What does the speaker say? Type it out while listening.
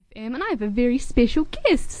Sam, and I have a very special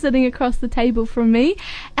guest sitting across the table from me,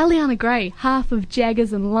 Eliana Gray, half of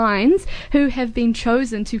Jaggers and Lines, who have been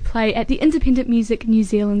chosen to play at the Independent Music New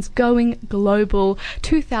Zealand's Going Global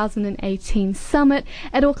 2018 Summit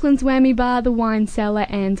at Auckland's Whammy Bar, the Wine Cellar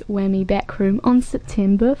and Whammy Backroom on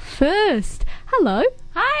September 1st. Hello.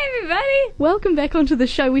 Hi, everybody. Welcome back onto the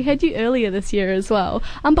show. We had you earlier this year as well,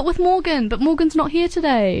 but with Morgan. But Morgan's not here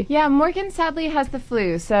today. Yeah, Morgan sadly has the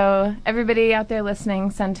flu, so everybody out there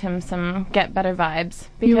listening, send him some Get Better vibes.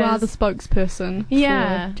 You are the spokesperson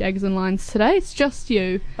for Jaggers and Lines today. It's just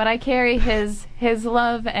you. But I carry his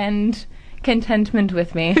love and contentment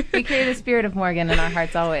with me. We carry the spirit of Morgan in our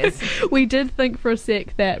hearts always. We did think for a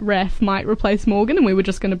sec that Raph might replace Morgan, and we were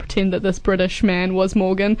just going to pretend that this British man was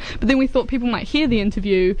Morgan, but then we thought people might hear the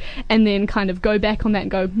interview and then kind of go back on that and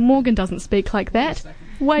go, Morgan doesn't speak like that.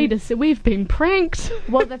 Wait a sec, we've been pranked.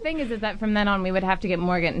 Well, the thing is that from then on we would have to get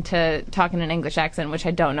Morgan to talk in an English accent, which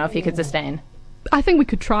I don't know if he could sustain. I think we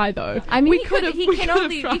could try, though. I mean, we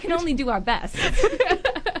can only do our best.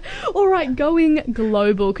 All right, Going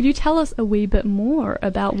Global. Could you tell us a wee bit more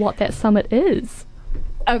about what that summit is?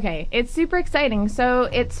 Okay, it's super exciting. So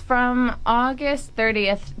it's from August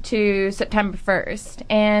 30th to September 1st,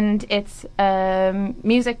 and it's a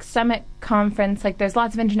music summit conference. Like, there's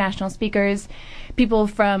lots of international speakers, people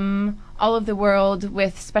from all over the world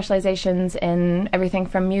with specializations in everything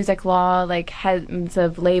from music law, like heads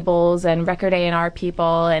of labels and record A&R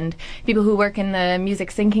people, and people who work in the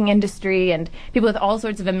music syncing industry, and people with all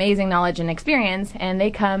sorts of amazing knowledge and experience, and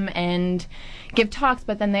they come and give talks,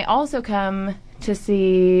 but then they also come to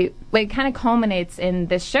see, well, it kind of culminates in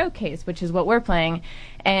this showcase, which is what we're playing,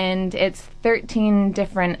 and it's 13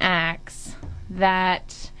 different acts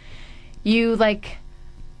that you,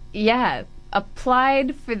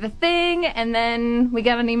 applied for the thing, and then we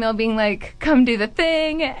got an email being like, come do the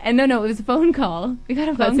thing, and no, it was a phone call. We got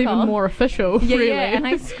a phone call. That's even more official, really. Yeah, and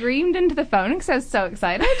I screamed into the phone because I was so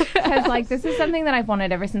excited, because, this is something that I've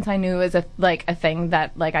wanted ever since I knew it was a thing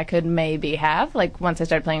that, I could maybe have. Once I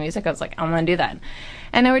started playing music, I was like, I'm going to do that.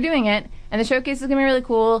 And now we're doing it, and the showcase is going to be really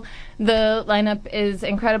cool. The lineup is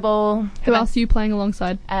incredible. Who else are you playing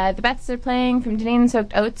alongside? The Beths are playing, from Dunedin.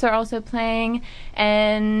 Soaked Oats are also playing,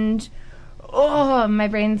 and my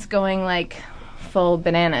brain's going full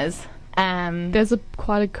bananas. There's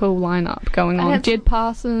quite a cool lineup going on. Jed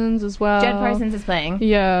Parsons as well. Jed Parsons is playing.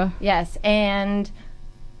 Yeah. Yes, and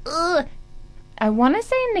I want to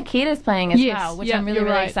say Nikita's playing as well, which I'm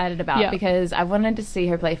really excited about, because I wanted to see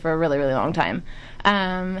her play for a really, really long time.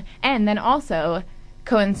 And then also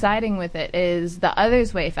coinciding with it is the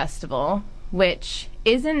Others Way Festival, which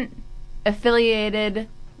isn't affiliated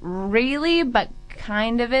really, but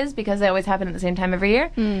kind of is, because they always happen at the same time every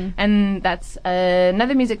year. And that's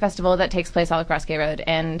another music festival that takes place all across Gay Road,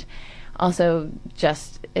 and also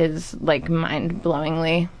just is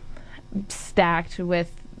mind-blowingly stacked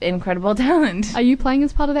with incredible talent. Are you playing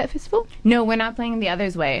as part of that festival? No, we're not playing The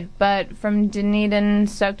Others Way, but from Dunedin,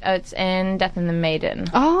 Soaked Oats, and Death and the Maiden.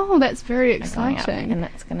 Oh, that's very exciting. And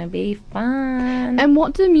that's going to be fun. And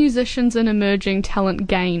what do musicians and emerging talent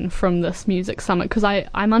gain from this music summit? Because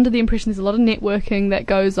I'm under the impression there's a lot of networking that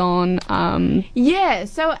goes on. Yeah,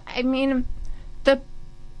 so, the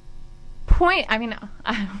point,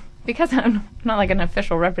 because I'm not an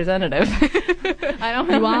official representative. I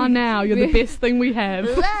don't. You are now. You're the best thing we have.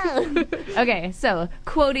 Okay, so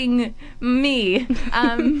quoting me,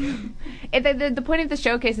 the point of the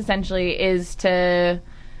showcase essentially is to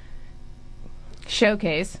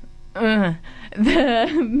showcase the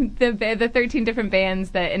 13 different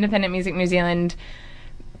bands that Independent Music New Zealand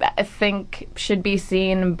think should be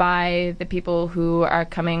seen by the people who are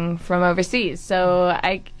coming from overseas. So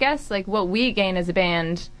I guess what we gain as a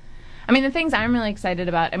band. The things I'm really excited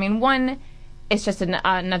about, one, it's just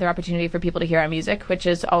another opportunity for people to hear our music, which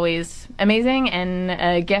is always amazing and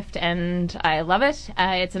a gift, and I love it.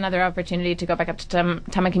 It's another opportunity to go back up to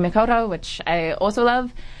Tamaki Makaurau, which I also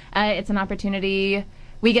love. It's an opportunity,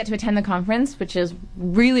 we get to attend the conference, which is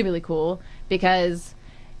really, really cool, because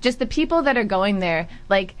just the people that are going there,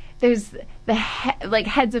 there's the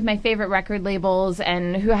heads of my favorite record labels,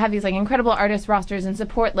 and who have these incredible artist rosters and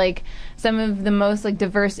support some of the most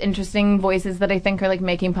diverse, interesting voices that I think are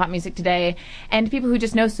making pop music today, and people who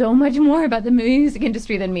just know so much more about the music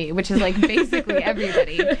industry than me, which is basically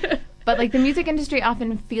everybody. But the music industry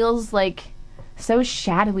often feels so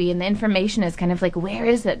shadowy, and the information is kind of where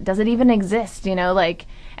is it? Does it even exist?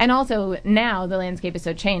 And also now the landscape is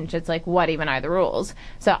so changed. It's what even are the rules?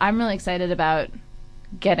 So I'm really excited about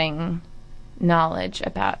getting knowledge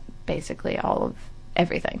about basically all of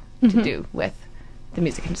everything to do with the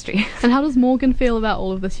music industry. And how does Morgan feel about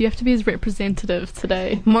all of this? You have to be his representative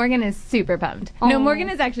today. Morgan is super pumped. Oh. No, Morgan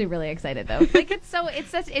is actually really excited though. Like it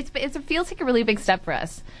feels like a really big step for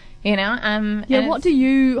us, you know. Yeah. What do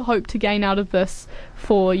you hope to gain out of this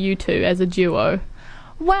for you two as a duo?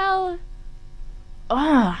 Well,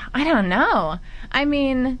 I don't know. I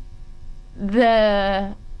mean,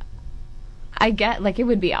 I get, like, it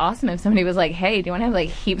would be awesome if somebody was like, hey, do you want to have, like,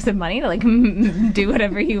 heaps of money to, like, do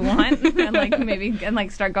whatever you want and, like, maybe, and,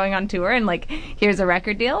 like, start going on tour and, like, here's a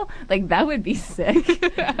record deal? Like, that would be sick.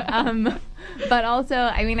 But also,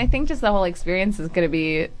 I mean, I think just the whole experience is going to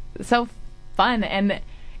be so fun, and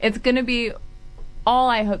it's going to be, all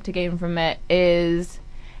I hope to gain from it is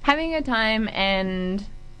having a time and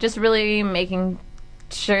just really making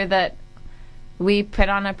sure that we put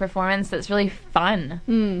on a performance that's really fun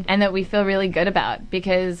and that we feel really good about,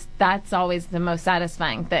 because that's always the most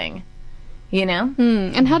satisfying thing, you know?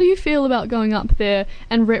 And how do you feel about going up there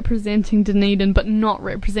and representing Dunedin, but not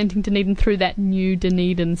representing Dunedin through that new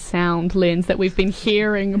Dunedin sound lens that we've been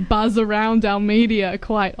hearing buzz around our media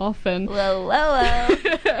quite often? Whoa.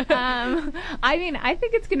 I mean, I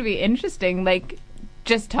think it's going to be interesting, like,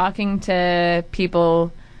 just talking to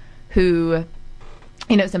people who,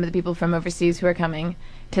 you know, some of the people from overseas who are coming,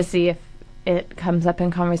 to see if it comes up in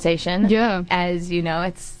conversation. Yeah. As you know,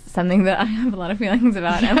 it's something that I have a lot of feelings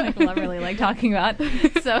about and like really like talking about.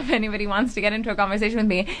 So if anybody wants to get into a conversation with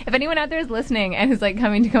me, if anyone out there is listening and is like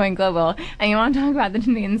coming to Going Global and you want to talk about the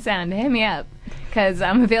Dunedin sound, hit me up, because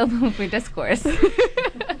I'm available for discourse.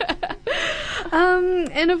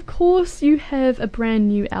 And of course you have a brand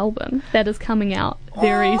new album that is coming out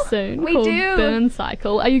very soon we called do. Burn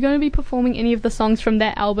Cycle. Are you going to be performing any of the songs from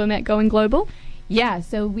that album at Going Global? Yeah,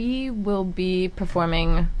 so we will be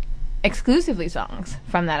performing exclusively songs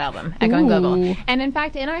from that album at Going Global. And in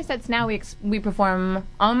fact, in our sets now, we perform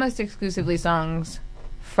almost exclusively songs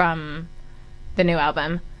from the new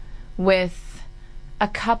album, with a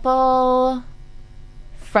couple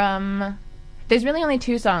from... There's really only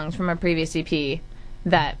 2 songs from our previous EP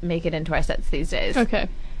that make it into our sets these days. Okay.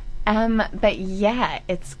 But yeah,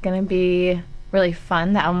 it's going to be really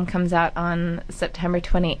fun. The album comes out on September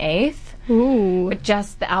 28th. Ooh. But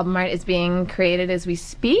just the album art is being created as we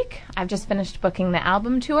speak. I've just finished booking the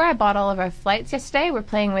album tour. I bought all of our flights yesterday. We're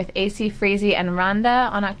playing with AC Freezy and Rhonda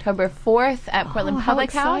on October 4th at Portland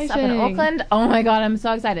Public House up in Auckland. Oh my god, I'm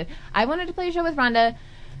so excited. I wanted to play a show with Rhonda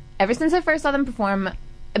ever since I first saw them perform,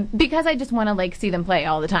 because I just want to like see them play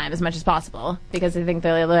all the time as much as possible, because I think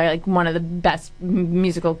they're like one of the best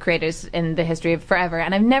musical creators in the history of forever.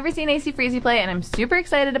 And I've never seen AC Freezy play, and I'm super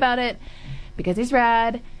excited about it because he's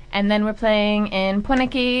rad. And then we're playing in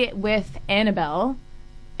Punaki with Annabelle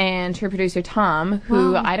and her producer Tom,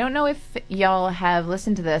 who I don't know if y'all have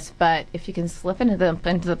listened to this, but if you can slip into the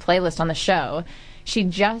playlist on the show, she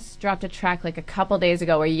just dropped a track like a couple days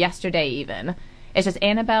ago, or yesterday even. It's just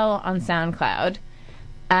Annabelle on SoundCloud.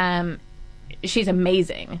 She's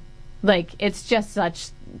amazing. Like, it's just such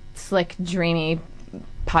slick, dreamy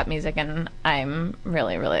pop music, and I'm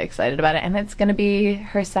really, really excited about it. And it's going to be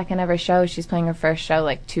her second ever show. She's playing her first show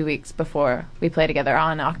like 2 weeks before we play together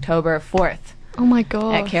on October 4th. Oh my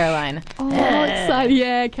god. At Caroline. Oh, excited.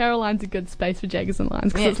 Yeah, Caroline's a good space for Jaggers and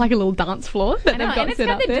Lines, because it's like a little dance floor that they've got set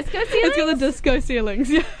up there. It's got the disco ceilings.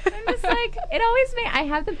 Yeah. I'm just like, it always makes... I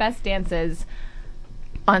have the best dances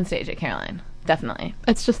on stage at Caroline. Definitely.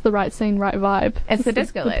 It's just the right scene, right vibe. It's the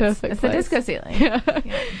disco lights. Perfect It's place. the disco ceiling. Yeah.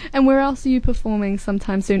 And where else are you performing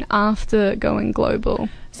sometime soon after Going Global?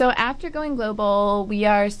 So after Going Global, we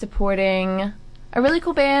are supporting a really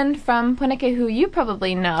cool band from Punaki who you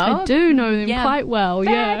probably know. I do know them quite well,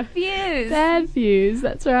 Bad Views. Bad Views,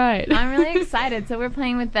 that's right. I'm really excited. So we're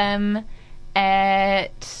playing with them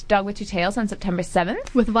at Dog with Two Tails on September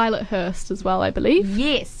 7th. With Violet Hurst as well, I believe.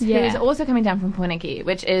 Yes, yeah. Who is also coming down from Punaki,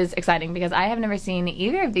 which is exciting because I have never seen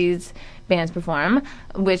either of these bands perform,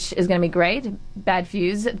 which is going to be great. Bad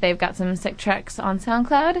Fuse, they've got some sick tracks on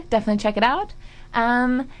SoundCloud. Definitely check it out.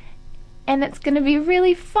 And it's going to be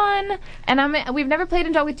really fun. And we've never played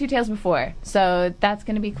in Dog with Two Tails before, so that's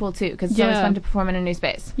going to be cool too, because it's always fun to perform in a new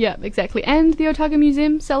space. Yeah, exactly. And the Otago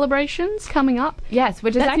Museum celebrations coming up. Yes,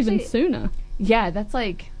 which is that's actually even sooner. Yeah, that's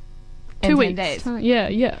like 2 weeks. 10 days.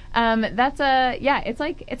 Yeah.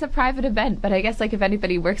 It's a private event, but I guess like if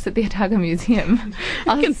anybody works at the Otago Museum,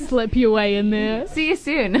 I can slip your way in there. See you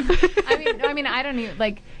soon. I mean, I don't even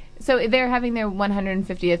like. So they're having their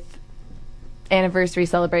 150th anniversary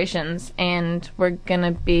celebrations, and we're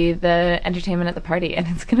gonna be the entertainment at the party, and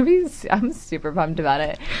it's gonna be, I'm super pumped about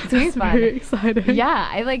it. It's gonna be fun. Very exciting. Yeah,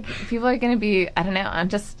 I like, people are gonna be, I don't know, I'm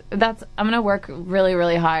gonna work really,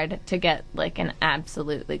 really hard to get like an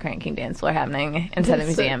absolutely cranking dance floor happening inside the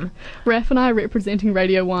museum. Raph and I are representing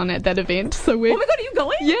Radio 1 at that event, so we're... Oh my god, are you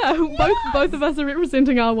going? Yeah, both of us are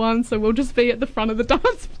representing R1, so we'll just be at the front of the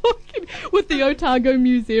dance floor with the Otago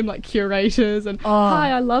Museum like curators and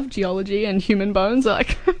hi, I love geology and human bones.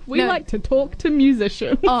 Like we like to talk to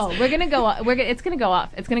musicians. Oh, we're gonna go. It's gonna go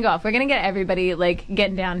off. It's gonna go off. We're gonna get everybody like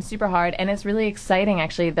getting down super hard, and it's really exciting.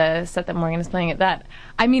 Actually, the set that Morgan is playing at that.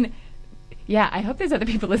 I mean, yeah, I hope there's other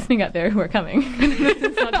people listening out there who are coming.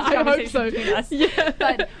 It's not just I hope so. between us. Yeah,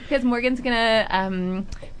 but because Morgan's gonna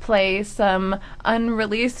play some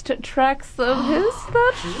unreleased tracks of his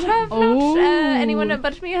that have not anyone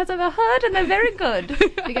but me has ever heard, and they're very good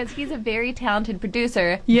because he's a very talented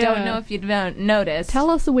producer. Yeah. Don't know if you've noticed. Tell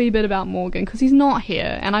us a wee bit about Morgan, because he's not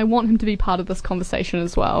here, and I want him to be part of this conversation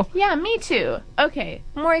as well. Yeah, me too. Okay,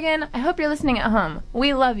 Morgan, I hope you're listening at home.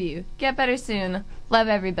 We love you. Get better soon. Love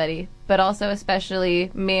everybody, but also especially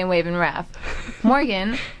me and Wave and Raph.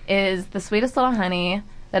 Morgan is the sweetest little honey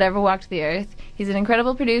that ever walked the earth. He's an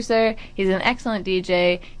incredible producer. He's an excellent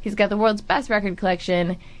DJ. He's got the world's best record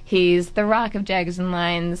collection. He's the rock of Jaggers and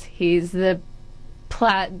Lines. He's the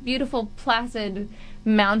beautiful, placid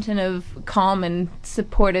mountain of calm and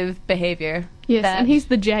supportive behavior. Yes, and he's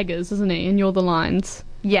the Jaggers, isn't he? And you're the Lines.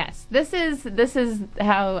 Yes, this is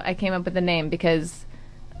how I came up with the name, because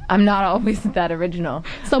I'm not always that original.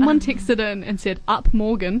 Someone texted in and said, "Up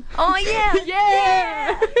Morgan." Oh yeah,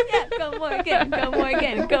 yeah, yeah. Go Morgan, go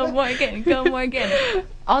Morgan, go Morgan, go Morgan.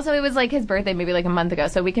 Also, it was like his birthday maybe like a month ago,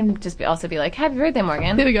 so we can just also be like, "Happy birthday,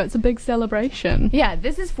 Morgan." There we go. It's a big celebration. Yeah,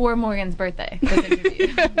 this is for Morgan's birthday. This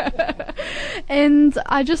interview. And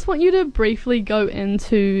I just want you to briefly go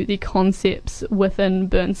into the concepts within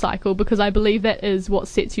Burn Cycle, because I believe that is what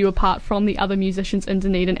sets you apart from the other musicians in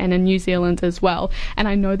Dunedin and in New Zealand as well. And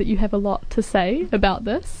I know that you have a lot to say about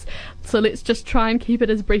this, so let's just try and keep it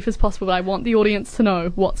as brief as possible. But I want the audience to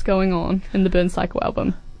know what's going on in the Burn Cycle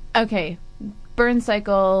album. Okay, Burn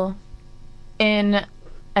Cycle, in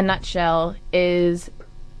a nutshell, is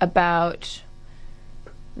about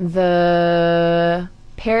the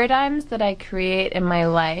paradigms that I create in my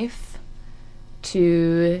life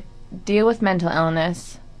to deal with mental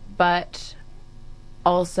illness, but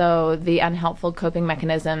also the unhelpful coping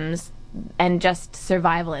mechanisms and just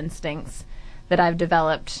survival instincts that I've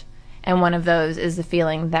developed. And one of those is the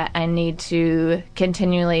feeling that I need to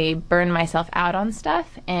continually burn myself out on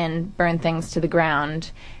stuff and burn things to the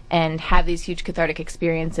ground and have these huge cathartic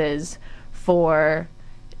experiences to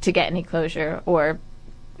get any closure, or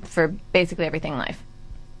for basically everything in life.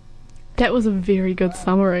 That was a very good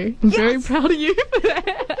summary. I'm very proud of you for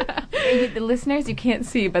that. The listeners, you can't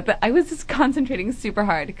see, but I was just concentrating super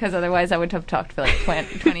hard, because otherwise I would have talked for like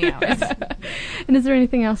 20 hours. And is there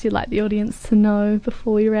anything else you'd like the audience to know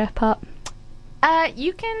before we wrap up?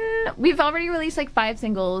 We've already released like 5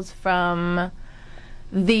 singles from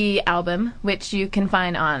the album, which you can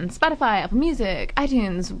find on Spotify, Apple Music,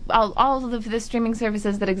 iTunes, all of the streaming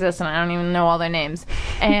services that exist, and I don't even know all their names,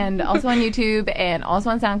 and also on YouTube, and also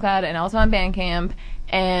on SoundCloud, and also on Bandcamp,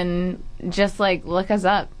 and just like look us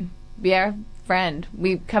up, be our friend.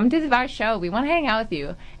 We come to our show, we want to hang out with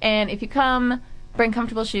you, and if you come, bring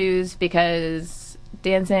comfortable shoes, because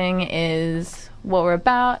dancing is what we're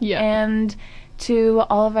about. Yeah. And to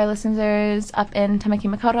all of our listeners up in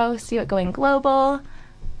Tamaki Makaurau, see it going global.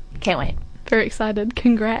 Can't wait. Very excited.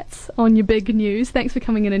 Congrats on your big news. Thanks for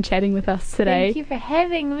coming in and chatting with us today. Thank you for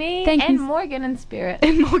having me. Thank you. Morgan in spirit.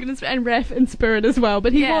 And Morgan in spirit, and Raph in spirit as well,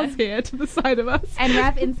 but he was here to the side of us. And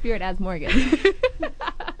Raph in spirit as Morgan.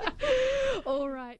 All right.